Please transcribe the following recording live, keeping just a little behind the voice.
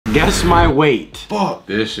Guess my weight. Fuck.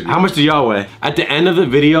 This should be. How much do y'all weigh? At the end of the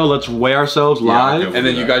video, let's weigh ourselves live. Okay, and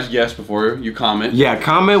then you guys guess before you comment. Yeah,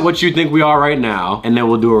 comment what you think we are right now, and then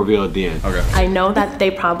we'll do a reveal at the end. Okay. I know that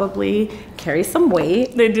they probably carry some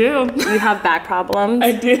weight. They do. You have back problems.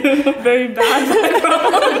 I do. Very bad back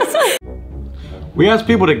problems. We asked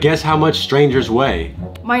people to guess how much strangers weigh.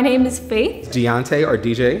 My name is Faith. Deontay or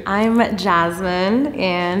DJ? I'm Jasmine,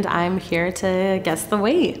 and I'm here to guess the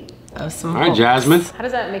weight of some All right, folks. Jasmine. How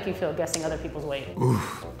does that make you feel, guessing other people's weight?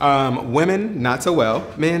 Women, not so well.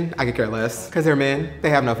 Men, I could care less. Because they're men, they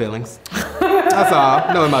have no feelings. That's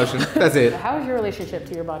all, no emotion, that's it. How is your relationship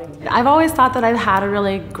to your body? I've always thought that I've had a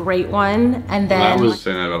really great one, and then I was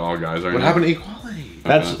saying that about all guys right now. What happened to equality?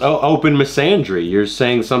 That's open misandry. You're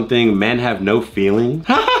saying something men have no feeling.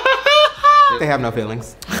 They have no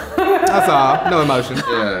feelings. That's all, no emotion.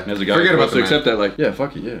 Yeah. As a guy, Forget you're about supposed to the accept that. Like, yeah,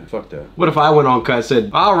 fuck it, yeah, fuck that. What if I went on cut and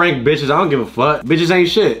said, I'll rank bitches, I don't give a fuck. Bitches ain't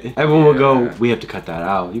shit. Everyone would go, we have to cut that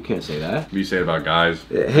out. You can't say that. You say it about guys.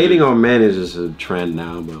 Hating on men is just a trend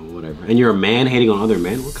now, but whatever. And you're a man hating on other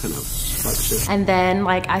men? What kind of fuck shit? And then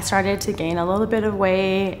like I started to gain a little bit of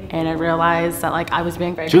weight, and I realized that like I was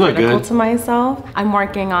being very You look critical good. to myself. I'm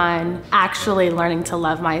working on actually learning to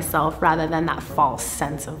love myself rather than that false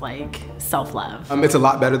sense of like self-love. It's a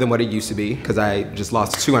lot better than what it used to be because I just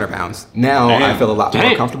lost 200 pounds. Now I Damn. feel a lot more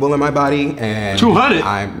Damn. comfortable in my body and 200?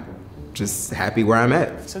 I'm just happy where I'm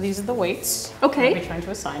at. So these are the weights. Okay. We're trying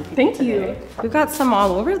to assign people Thank today. you. We've got some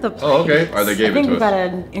all over the place. Oh, okay. Or they gave I think it to we've got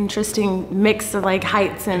us. an interesting mix of like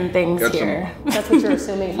heights and things Got some here. That's what you're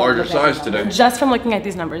assuming. from Larger looking at size the today. Just from looking at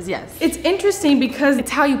these numbers, yes. It's interesting because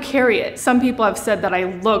it's how you carry it. Some people have said that I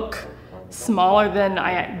look smaller than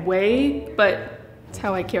I weigh, but it's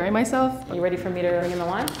how I carry myself. numbers. You ready for me to bring in the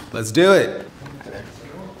line? Let's do it.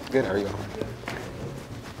 Good, how are you going?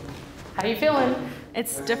 How are you feeling?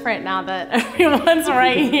 It's different now that everyone's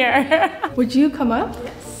right here. Would you come up?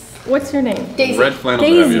 Yes. What's your name? Daisy. Red flannels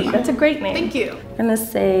are Daisy. heaviest. That's a great name. Thank you. I'm gonna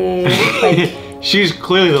say like She's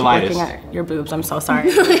clearly the lightest. looking at your boobs, I'm so sorry.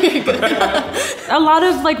 A lot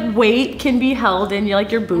of like weight can be held in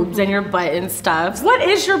like your boobs and your butt and stuff. What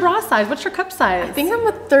is your bra size? What's your cup size? I think I'm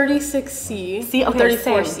a 36C. See, okay,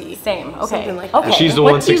 34C. Same. Okay. Something like okay. that. She's the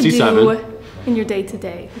What do you 167. do in your day to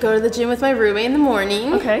day? Go to the gym with my roommate in the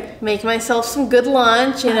morning. Okay. Make myself some good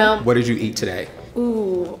lunch, you know. What did you eat today?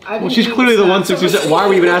 Ooh, Well, she's clearly the 167. Why are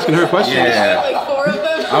we even asking her questions? Yeah. like 4 of them.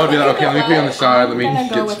 I would be like, okay, let me put you on the side. Let me I'm gonna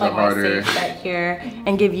go get with some like my harder. safe bet here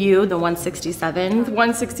and give you the 167.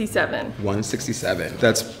 167. 167.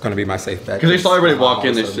 That's gonna be my safe bet. Because they saw everybody walk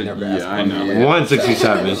in, they So we said, never asked yeah, I one. know.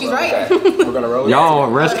 167. She's right. We're gonna roll it.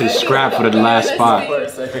 Y'all rest can scrap for the last spot.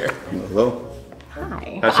 Hello?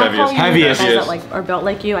 Hi. That's I call heaviest. you Heaviest. guys that like are built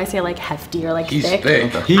like you. I say like hefty or like He's thick.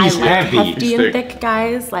 thick. He's I like heavy. hefty He's and thick. thick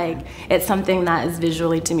guys. Like it's something that is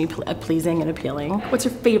visually to me pleasing and appealing. What's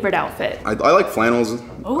your favorite outfit? I like flannels. It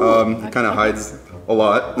kind of hides a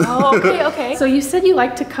lot. Oh, okay, okay. So you said you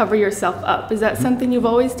like to cover yourself up. Is that something you've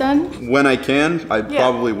always done? When I can, I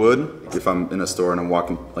probably would. If I'm in a store and I'm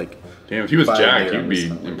walking like. Damn, if he was by Jack, there, you'd I'm be just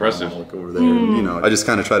kinda, impressive. Look over there. You know, I just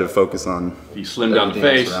kind of try to focus on He slimmed down the everything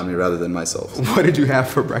else face. around me rather than myself. What did you have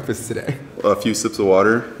for breakfast today? A few sips of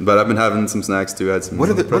water, but I've been having some snacks too. I had some. What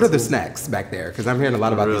are the pretzels. snacks back there? Because I'm hearing a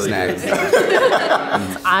lot about these Really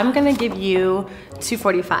snacks. I'm gonna give you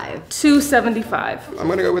 245. 275. I'm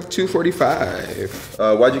gonna go with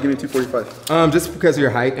 245. Why'd you give me 245? Just because of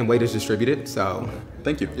your height and weight is distributed, so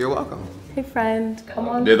Thank you. you're welcome. Hey friend, come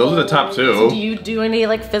on. Yeah, those are the top So do two. you do any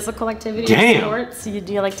like physical activity? Damn. Sports? Do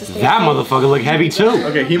you like to stay That fit? motherfucker look heavy too.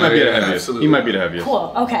 Okay, he might be the yeah, heaviest. absolutely. He might be the heaviest.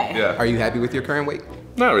 Cool. Okay. Yeah. Are you happy with your current weight?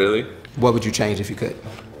 Not really. What would you change if you could?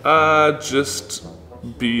 Just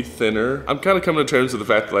be thinner. I'm kind of coming to terms with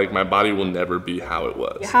the fact that like my body will never be how it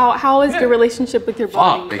was. How is your relationship with your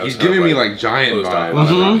body? Like, he's giving me like giant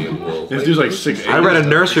vibes. This dude's like 6'8". I read a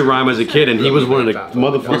nursery rhyme as a kid, and he was one of the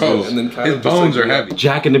motherfuckers. And then his bones are heavy.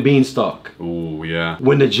 Jack and the Beanstalk. Ooh, yeah.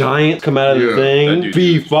 When the giants come out of the Yeah, that thing, dude-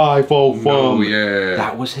 B505. Oh yeah.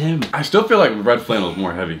 That was him. I still feel like Red Flannel's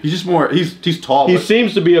more heavy. He's just more, he's tall. He but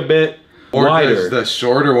seems to be a bit Or wider. does the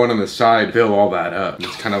shorter one on the side fill all that up?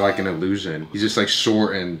 It's kind of like an illusion. He's just like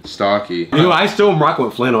short and stocky. You know, I still am rocking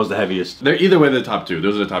with flannel as the heaviest. They're either way the top two.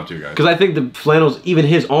 Those are the top two guys. Because I think the flannels, even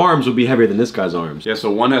his arms would be heavier than this guy's arms. Yeah, so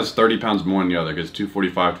one has 30 pounds more than the other. Gets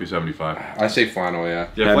 245, 275. I say flannel, yeah.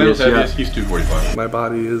 Yeah, Flannel's Heaviest, heaviest. He's 245. My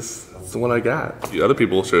body is It's the one I got. The other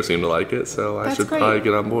people sure seem to like it, so I should probably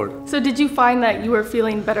get on board. So did you find that you were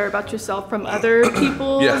feeling better about yourself from other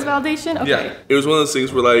people's validation? Okay. Yeah, it was one of those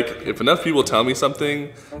things where like, if enough people tell me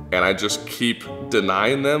something and I just keep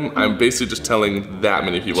denying them, I'm basically just telling that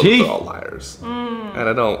many people that they're all liars. And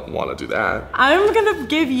I don't want to do that. I'm gonna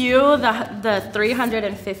give you the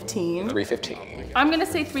 315. 315. I'm gonna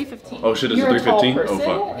say 315. Oh shit, is it You're a tall 315? Oh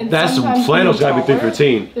person, fuck. and That's sometimes flannel's when gotta be you're taller,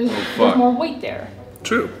 315. There's more weight there.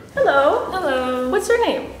 True. Hello. Hello. What's your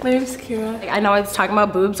name? My name's Kira. I know I was talking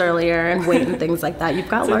about boobs earlier and weight and things like that. You've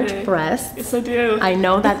got large breasts. Yes, I do. I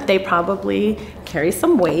know that they probably carry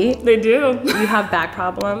some weight. They do. You have back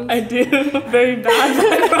problems. I do. Very bad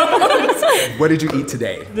back problems. What did you eat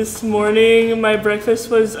today? This morning, my breakfast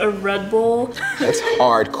was a Red Bull. That's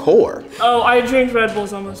hardcore. Oh, I drink Red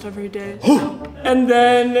Bulls almost every day. And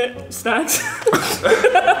then snacks.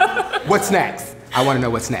 What's next? I want to know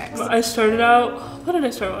what's next. I started out, what did I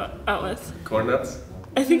start out with? Corn nuts?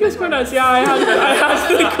 I think it was corn nuts. Yeah, I have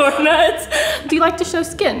the corn nuts. Do you like to show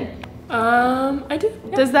skin? I do.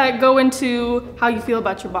 Yeah. Does that go into how you feel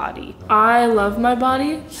about your body? I love my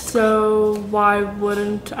body, so why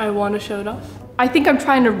wouldn't I want to show it off? I think I'm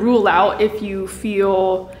trying to rule out if you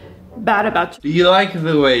feel bad about Do you like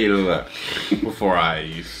the way you look? Before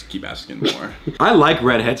I keep asking more. I like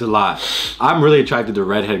redheads a lot. I'm really attracted to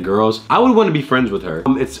redhead girls. I would want to be friends with her.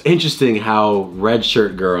 It's interesting how red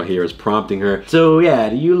shirt girl here is prompting her. So yeah,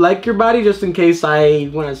 do you like your body, just in case I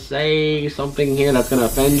want to say something here that's gonna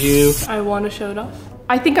offend you? I want to show it off.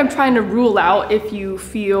 I think I'm trying to rule out if you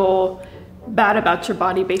feel bad about your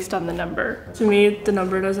body based on the number. To me, the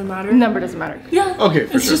number doesn't matter. Number doesn't matter. Yeah. Okay,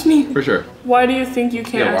 for it's sure. just me. For sure. Why do you think you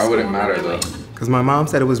can't? Yeah, why ask would it someone matter their though? weight? Because my mom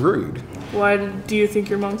said it was rude. Why do you think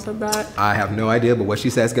your mom said that? I have no idea, but what she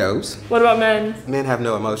says goes. What about men? Men have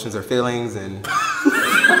no emotions or feelings, and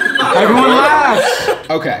Everyone laughs.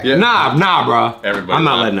 okay. Yeah. Nah, bro. Everybody. I'm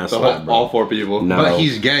not letting that The slide, whole- bro. all 4 people. No. But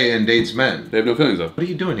he's gay and dates men. They have no feelings though. What are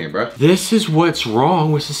you doing here, bro? This is what's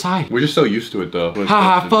wrong with society. We're just so used to it though.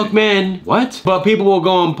 Haha, fuck men. What? But people will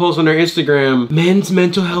go and post on their Instagram, men's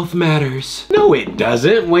mental health matters. No, it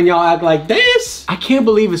doesn't when y'all act like this. I can't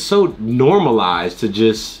believe it's so normalized to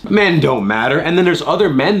just, men don't matter. And then there's other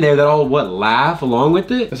men there that all, laugh along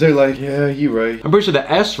with it? They're like, yeah, you right. I'm pretty sure the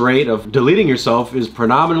S rate of deleting yourself is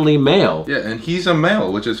predominantly male. Yeah, and he's a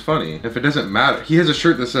male, which is funny. If it doesn't matter, he has a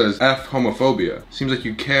shirt that says F homophobia. Seems like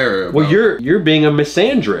you care about... Well, you're being a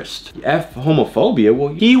misandrist. F homophobia.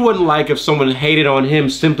 Well, he wouldn't like if someone hated on him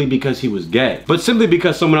simply because he was gay. But simply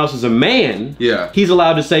because someone else is a man, yeah, he's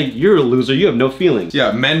allowed to say, you're a loser, you have no feelings.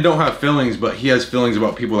 Yeah, men don't have feelings, but he has feelings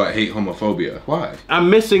about people that hate homophobia. Why? I'm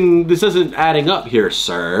missing, this isn't adding up here,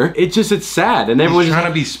 sir. It's sad, and everyone's trying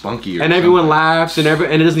to be spunky or and everyone laughs, and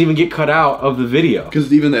it doesn't even get cut out of the video.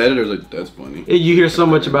 Because even the editor's like, that's funny. You hear so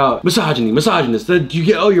much about misogyny, misogynist. Then you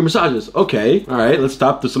get, oh, you're misogynist. Okay, all right, let's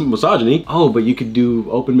stop the misogyny. Oh, but you could do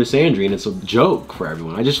open misandry, and it's a joke for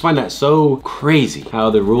everyone. I just find that so crazy how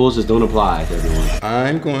the rules just don't apply to everyone.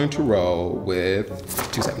 I'm going to roll with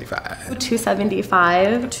 275.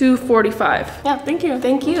 275. 245. Yeah, thank you.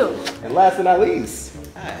 Thank you. And last but not least,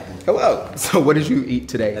 hi. Hello. So what did you eat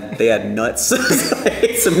today? They had nuts. I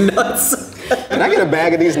ate some nuts. Can I get a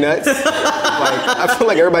bag of these nuts? I feel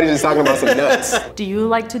like everybody's just talking about some nuts. Do you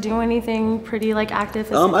like to do anything pretty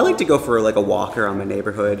active? I like to go for a walk around my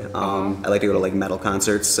neighborhood. I like to go to metal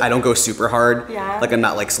concerts. I don't go super hard. Yeah. I'm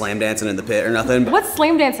not slam dancing in the pit or nothing. What's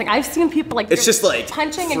slam dancing? I've seen people it's just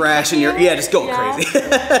punching thrashing and just going crazy.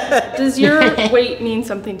 Does your weight mean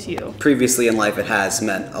something to you? Previously in life, it has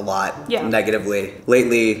meant a lot negatively.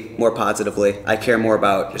 Lately, more positively. I care more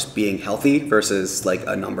about just being healthy versus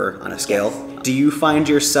a number on a scale. Do you find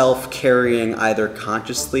yourself carrying either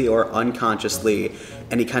consciously or unconsciously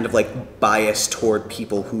any kind of bias toward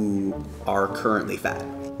people who are currently fat?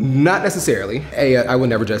 Not necessarily. I would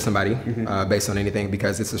never judge somebody based on anything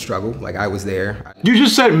because it's a struggle. I was there. You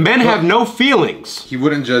just said men have no feelings. He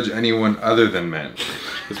wouldn't judge anyone other than men.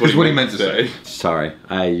 That's what he meant to say. Sorry,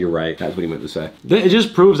 you're right. That's what he meant to say. It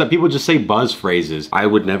just proves that people just say buzz phrases. I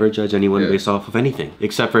would never judge anyone based off of anything.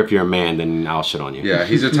 Except for if you're a man, then I'll shit on you. Yeah,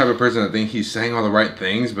 he's the type of person that thinks he's saying all the right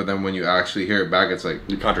things, but then when you actually hear it back, it's like,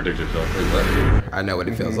 you contradict yourself. I know what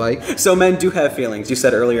it feels like. So men do have feelings. You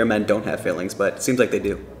said earlier men don't have feelings, but it seems like they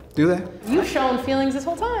do. Do they? You've shown feelings this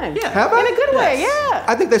whole time. Yeah. Have I? In a good way, yeah.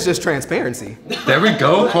 I think that's just transparency. There we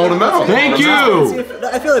go. Called him out. Thank you.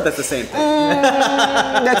 I feel like that's the same thing.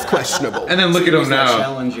 That's questionable. And then look at him now.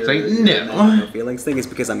 Challenge It's your, like, no. your feelings thing is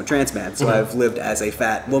because I'm a trans man, so I've lived as a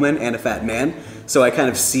fat woman and a fat man. So I kind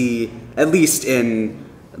of see, at least in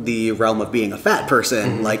the realm of being a fat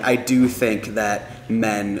person, I do think that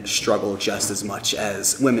men struggle just as much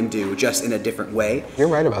as women do, just in a different way. You're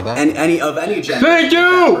right about that. And any gender. Thank you!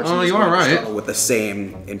 Oh, you are right. Struggle with the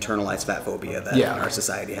same internalized fat phobia that our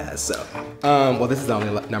society has. So. Well, this is the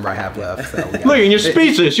only number I have left. So Look, and you're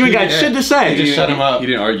speechless. You ain't got shit to say. Just shut him up. He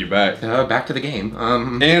didn't argue back. Back to the game.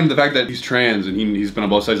 And the fact that he's trans and he's been on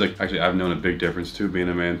both sides, like, actually, I've known a big difference too, being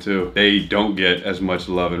a man too. They don't get as much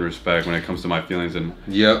love and respect when it comes to my feelings. And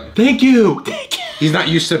Yep. Thank you. Thank you. He's not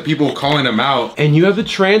used to people calling him out. And you have the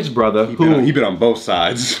trans brother who he been on both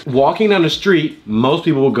sides. walking down the street, most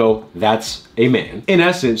people will go, that's a man. In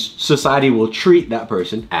essence, society will treat that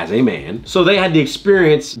person as a man. So they had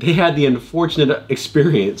the unfortunate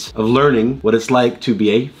experience of learning what it's like to be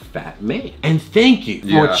a fat man. And thank you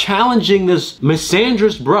for challenging this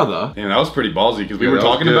misandrous brother. And that was pretty ballsy because we were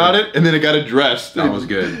talking about it and then it got addressed. That was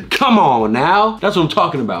good. Come on now. That's what I'm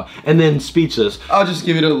talking about. And then speechless. I'll just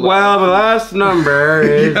give it a look. Well, the last number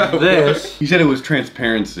is this. He said it was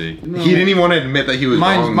transparency. He didn't even want to admit that he was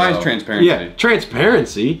wrong. Mine's though. transparency. Yeah,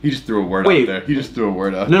 transparency. He just threw a word out there. He just threw a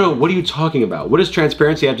word out. No, what are you talking about? What does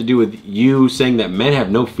transparency have to do with you saying that men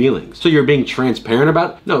have no feelings? So you're being transparent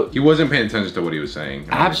about it? No. He wasn't paying attention to what he was saying.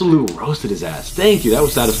 Absolute roasted his ass. Thank you, that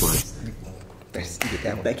was satisfying.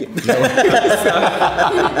 Thank you. That's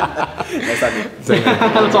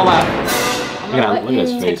all I I'm gonna look at his let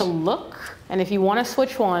you face. take a look, and if you want to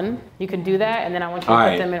switch one, you can do that, and then I want you to All put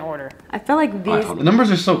right. them in order. I feel like these. The numbers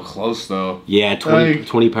are so close though. Yeah,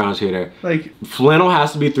 20 pounds here there. Like flannel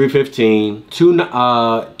has to be 315.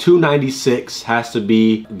 296 has to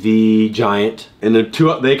be the giant, and the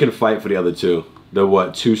two they can fight for the other two. The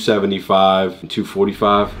what? 275 and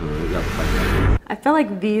 245. I feel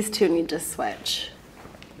like these two need to switch.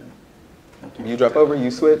 You drop over,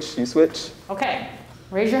 you switch, you switch. Okay,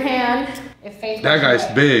 raise your hand if Faith. That guy's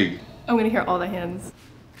big. I'm gonna hear all the hands.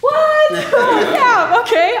 What? Yeah,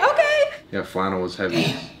 okay. Yeah, flannel was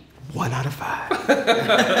heavy. 1 out of 5.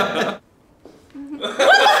 Are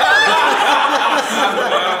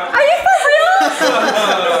you for real?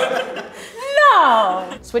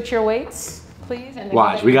 No. Switch your weights, please. And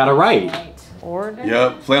Watch, we got it right. Order.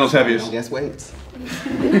 Yep, flannel's heaviest. Yes, weights.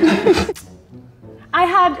 I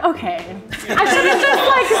had, okay. I should have just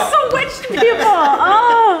like switched people.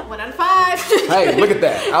 Oh. 1 out of 5. Hey, look at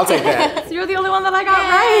that. I'll take that. So you're the only one that I got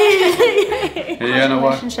right. Yeah, no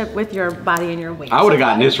what? Relationship with your body and your weight. I would have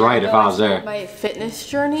gotten this right if I was there. My fitness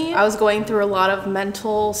journey, I was going through a lot of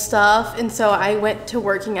mental stuff, and so I went to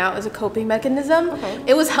working out as a coping mechanism.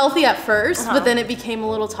 It was healthy at first, but then it became a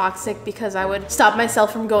little toxic because I would stop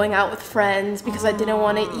myself from going out with friends because I didn't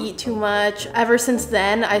want to eat too much. Ever since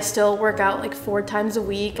then, I still work out like 4 times a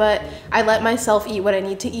week, but I let myself eat what I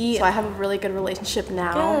need to eat, so I have a really good relationship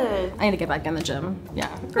now. Good. I need to get back in the gym. Yeah.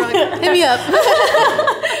 Girl, hit me up.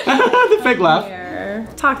 The fake laugh.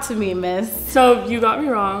 Talk to me, miss. So you got me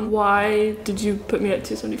wrong. Why did you put me at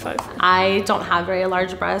 275? I don't have very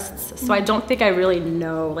large breasts, so I don't think I really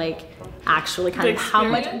know like actually kind of how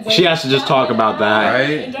much weight. She has to just talk about that.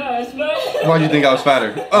 Right? Why do you think I was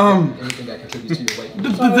fatter? Anything that contributes to your weight.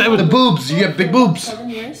 The boobs. You have big boobs.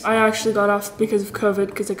 I actually got off because of COVID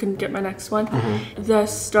because I couldn't get my next one. This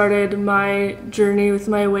started my journey with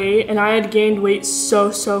my weight, and I had gained weight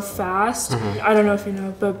so fast. I don't know if you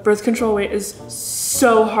know, but birth control weight is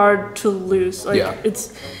so hard to lose. Like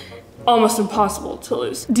it's almost impossible to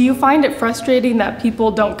lose. Do you find it frustrating that people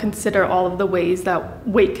don't consider all of the ways that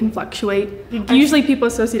weight can fluctuate? Usually people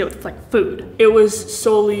associate it with like food. It was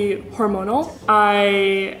solely hormonal.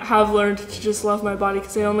 I have learned to just love my body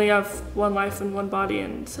because I only have one life and one body,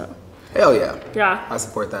 and so. Hell yeah. Yeah. I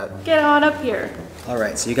support that. Get on up here. All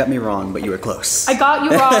right, so you got me wrong, but you were close. I got you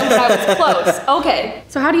wrong, but I was close. Okay.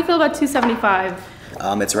 So how do you feel about 275?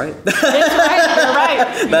 It's right. It's right, you're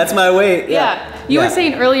right. That's my weight. Yeah. You were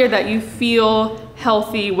saying earlier that you feel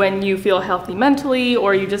healthy when you feel healthy mentally,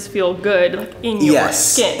 or you just feel good like, in your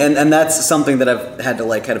skin. And that's something that I've had to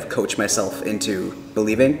like kind of coach myself into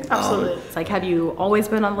believing. Absolutely. It's like, have you always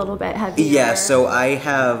been a little bit heavier? Yeah, so I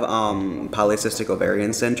have polycystic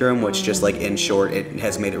ovarian syndrome, which just like in short, it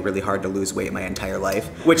has made it really hard to lose weight my entire life.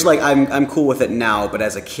 Which like I'm cool with it now, but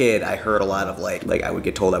as a kid, I heard a lot of like I would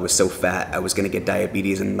get told I was so fat, I was gonna get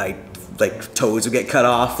diabetes, and my like toes would get cut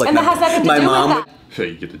off. Like and that has nothing to my do mom. with that. So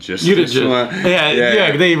you get the gist. You the gist.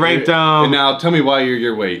 Yeah, they ranked And now tell me why you're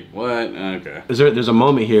your weight. What? Okay. There's a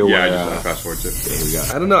moment here where I just want to fast forward to. Here we go.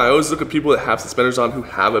 I don't know. I always look at people that have suspenders on who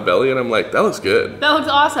have a belly, and I'm like, that looks good. That looks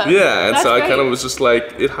awesome. Yeah, and That's so I great. kind of was just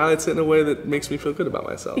like, it highlights it in a way that makes me feel good about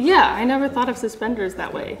myself. Yeah, I never thought of suspenders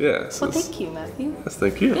that way. Yeah. So Well, thank you, Matthew. Yes,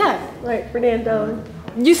 thank you. Yeah, right, Fernando.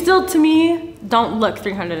 You still, to me, don't look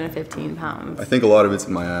 315 pounds. I think a lot of it's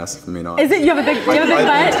in my ass, for me not. Is it? You have a big butt?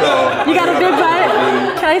 So. You got a big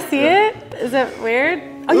butt? Can I see it? Is it weird?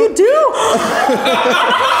 Oh, you do?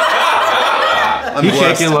 He's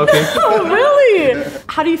shaking, Loki. Oh, really?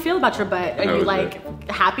 How do you feel about your butt? Are you like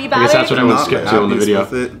happy about it? I guess that's what everyone skipped to on the video.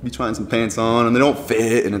 Be trying some pants on and they don't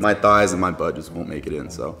fit, and my thighs and my butt just won't make it in,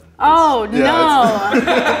 so. Oh, no.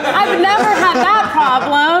 I've never had that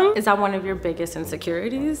problem. Is that one of your biggest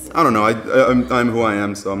insecurities? I don't know. I'm who I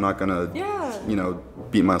am, so I'm not gonna, you know,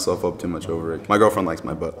 beat myself up too much over it. My girlfriend likes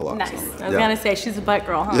my butt a lot. Nice. So, I was gonna say, she's a butt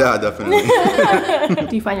girl, huh? Yeah, definitely.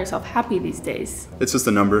 Do you find yourself happy these days? It's just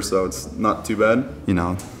a number, so it's not too bad. You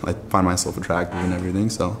know, I find myself attractive and everything,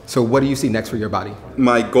 so. So what do you see next for your body?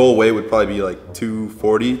 My goal weight would probably be like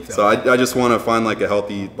 240. So I just want to find like a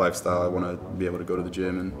healthy lifestyle. I want to be able to go to the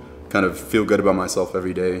gym and kind of feel good about myself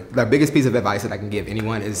every day. The biggest piece of advice that I can give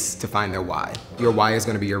anyone is to find their why. Your why is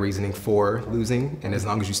going to be your reasoning for losing, and as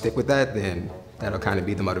long as you stick with that, then that'll kind of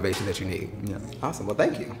be the motivation that you need. Yeah. Awesome. Well,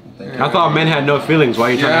 thank you. I thought men had no feelings. Why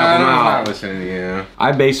are you trying to help them out? I'm not listening. Yeah.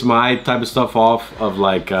 I base my type of stuff off of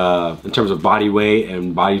like, in terms of body weight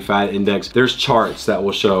and body fat index. There's charts that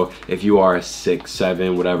will show if you are a 6,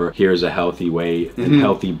 7, whatever. Here's a healthy weight and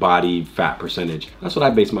healthy body fat percentage. That's what I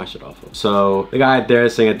base my shit off of. So the guy out there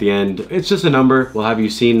saying at the end, it's just a number. Well, have you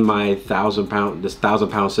seen my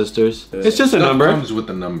 1,000-pound sisters? It's just a number. It comes with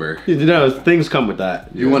the number. You know, things come with that.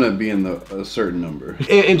 You want to be in a certain number.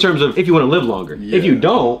 In terms of if you want to live longer. Yeah. If you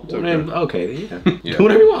don't, then okay, yeah. Do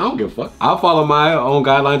whatever you want. I don't give a fuck. I'll follow my own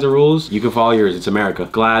guidelines and rules. You can follow yours. It's America.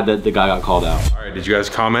 Glad that the guy got called out. All right, did you guys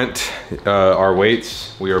comment our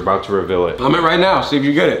weights? We are about to reveal it. Comment right now. See if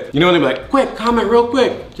you get it. You know when they be like, quick, comment real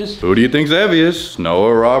quick. Just. Who do you think's heaviest?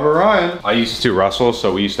 Noah, Rob, or Ryan? I used to wrestle,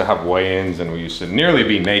 so we used to have weigh-ins and we used to nearly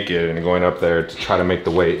be naked and going up there to try to make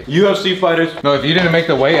the weight. UFC fighters. No, if you didn't make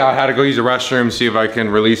the weight, I had to go use the restroom, see if I can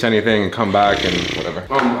release anything and come back and whatever.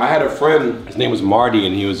 I had a friend, his name was Marty,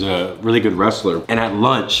 and he was a really good wrestler. And at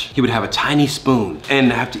lunch, he would have a tiny spoon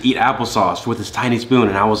and have to eat applesauce with his tiny spoon.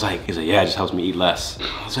 And I was like, he's like, yeah, it just helps me eat less.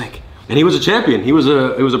 I was like, and he was a champion. He was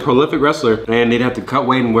a prolific wrestler, and they'd have to cut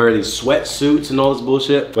weight and wear these sweatsuits and all this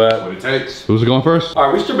bullshit. But what it takes. Who's going first? All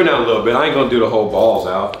right, we're stripping down a little bit. I ain't gonna do the whole balls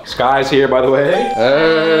out. Sky's here, by the way.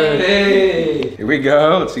 Hey, here we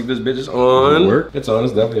go. Let's see if this bitch is on. Work. It's on.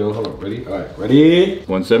 It's definitely on. Hold on. Ready? All right. Ready?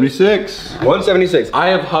 176. 176. I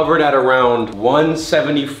have hovered at around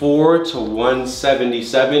 174 to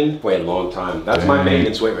 177. Wait a long time. That's my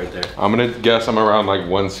maintenance weight right there. I'm gonna guess I'm around like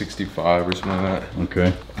 165 or something like that.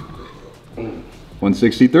 Okay.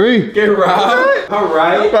 163. Get right. All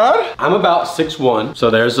right. I'm about 6'1", so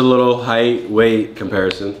there's a little height weight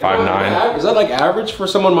comparison. 5'9". Is that like average for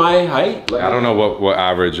someone my height? Like, I don't know what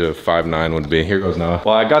average of 5'9" would be. Here goes Noah.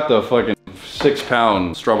 Well, I got the fucking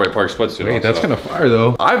 6-pound Strawberry Park sweatsuit. Wait, that's kind of fire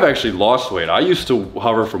though. I've actually lost weight. I used to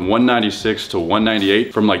hover from 196 to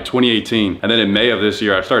 198 from like 2018. And then in May of this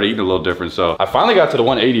year, I started eating a little different. So I finally got to the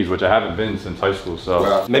 180s, which I haven't been since high school.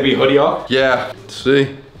 So maybe hoodie off? Yeah, let's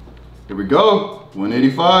see. Here we go.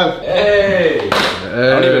 185. Hey. I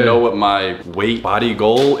don't even know what my weight body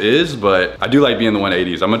goal is, but I do like being in the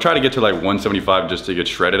 180s. I'm gonna try to get to like 175 just to get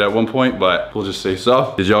shredded at one point, but we'll just say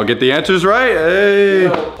so. Did y'all get the answers right? Hey. You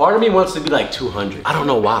know, part of me wants to be like 200. I don't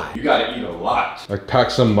know why. You gotta eat a lot. Like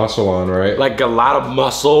pack some muscle on, right? Like a lot of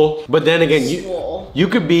muscle, but then again, you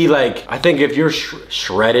could be like, I think if you're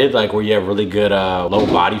shredded, like where you have really good low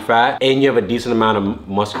body fat and you have a decent amount of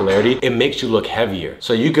muscularity, it makes you look heavier.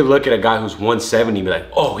 So you could look at a guy who's 170 and be like,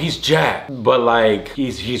 oh, he's jacked, but like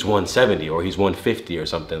he's 170 or he's 150 or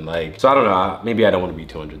something. Like, so I don't know. Maybe I don't want to be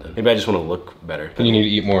 200 then. Maybe I just want to look better. You need to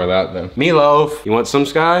eat more of that then. Meatloaf. You want some,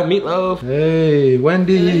 Sky? Meatloaf. Hey,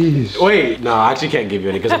 Wendy's. Wait, no, I actually can't give you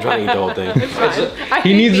any because I'm trying to eat the whole thing.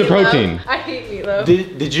 He needs the protein. I hate meatloaf.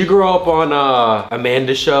 Did you grow up on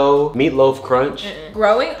Amanda's show, Meatloaf Crunch?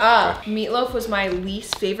 Growing up, meatloaf was my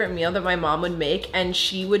least favorite meal that my mom would make, and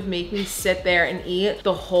she would make me sit there and eat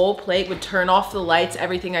the whole plate, would turn off the lights,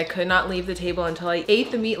 everything. I could not leave the table until I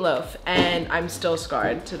ate the meatloaf, and I'm still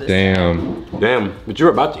scarred to this day. Damn, but you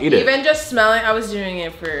were about to eat it. Even just smelling, I was doing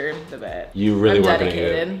it for the bit. You really weren't gonna eat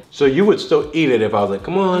it. So you would still eat it if I was like,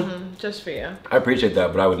 come on. Just for you. I appreciate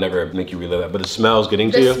that, but I would never make you relive that. But the smell's getting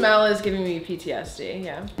to you? The smell is giving me PTSD,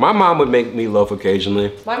 yeah. My mom would make meatloaf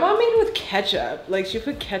occasionally. My mom made it with ketchup. Like, she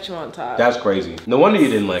put ketchup on top. That's crazy. No wonder you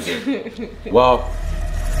didn't like it. Well,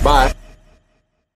 bye.